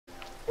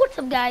What's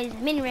up guys,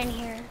 Reny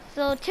here.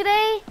 So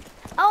today,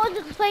 I was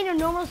just playing a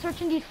normal search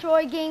and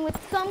destroy game with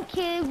some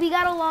kid. We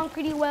got along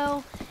pretty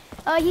well.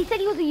 He said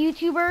he was a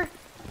YouTuber,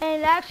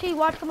 and I actually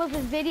watched some of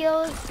his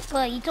videos,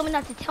 but he told me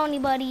not to tell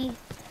anybody.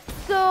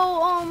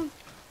 So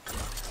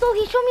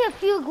he showed me a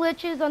few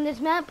glitches on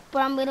this map, but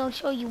I'm gonna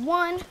show you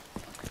one.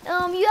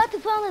 You have to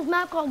play on this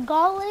map called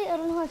Gaunlet. I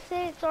don't know how to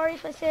say it, sorry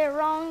if I say it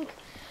wrong.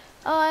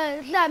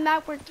 It's that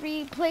map where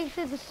three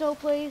places, the snow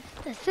place,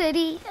 the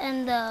city,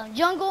 and the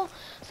jungle.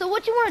 So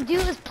what you want to do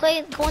is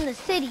go in the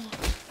city.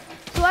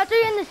 So after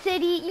you're in the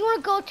city, you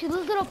want to go to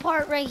this little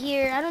part right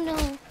here. I don't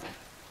know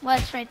why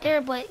it's right there,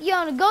 but you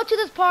want to go to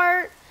this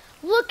part,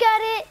 look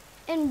at it,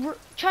 and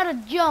try to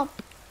jump.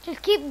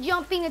 Just keep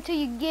jumping until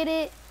you get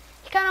it.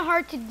 It's kind of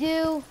hard to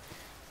do,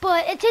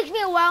 but it takes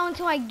me a while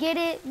until I get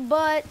it,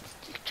 but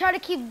just try to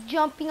keep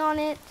jumping on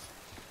it.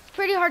 It's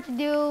pretty hard to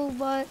do,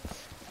 but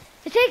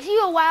it takes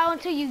you a while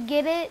until you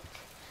get it,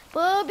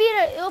 but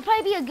it'll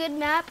probably be a good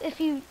map if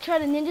you try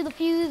to ninja the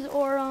fuse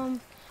or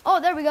oh,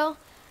 there we go.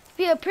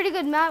 Be a pretty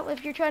good map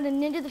if you're trying to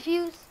ninja the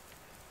fuse.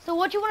 So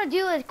what you want to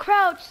do is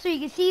crouch so you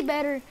can see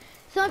better.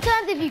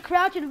 Sometimes if you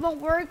crouch it won't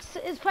work.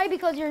 It's probably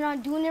because you're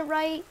not doing it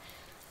right.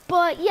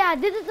 But yeah,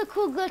 this is a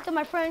cool glitch that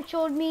my friend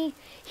showed me.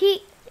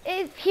 He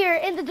is here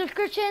in the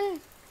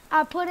description.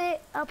 I'll put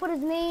his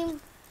name.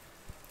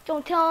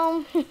 Don't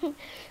tell him.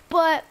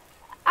 But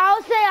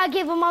I'll say I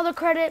give him all the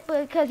credit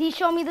because he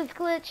showed me this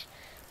glitch.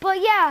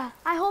 But yeah,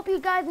 I hope you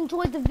guys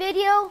enjoyed the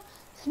video.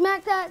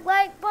 Smack that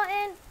like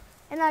button,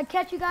 and I'll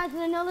catch you guys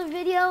in another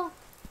video.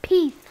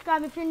 Peace.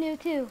 Subscribe if you're new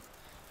too.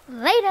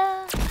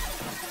 Later.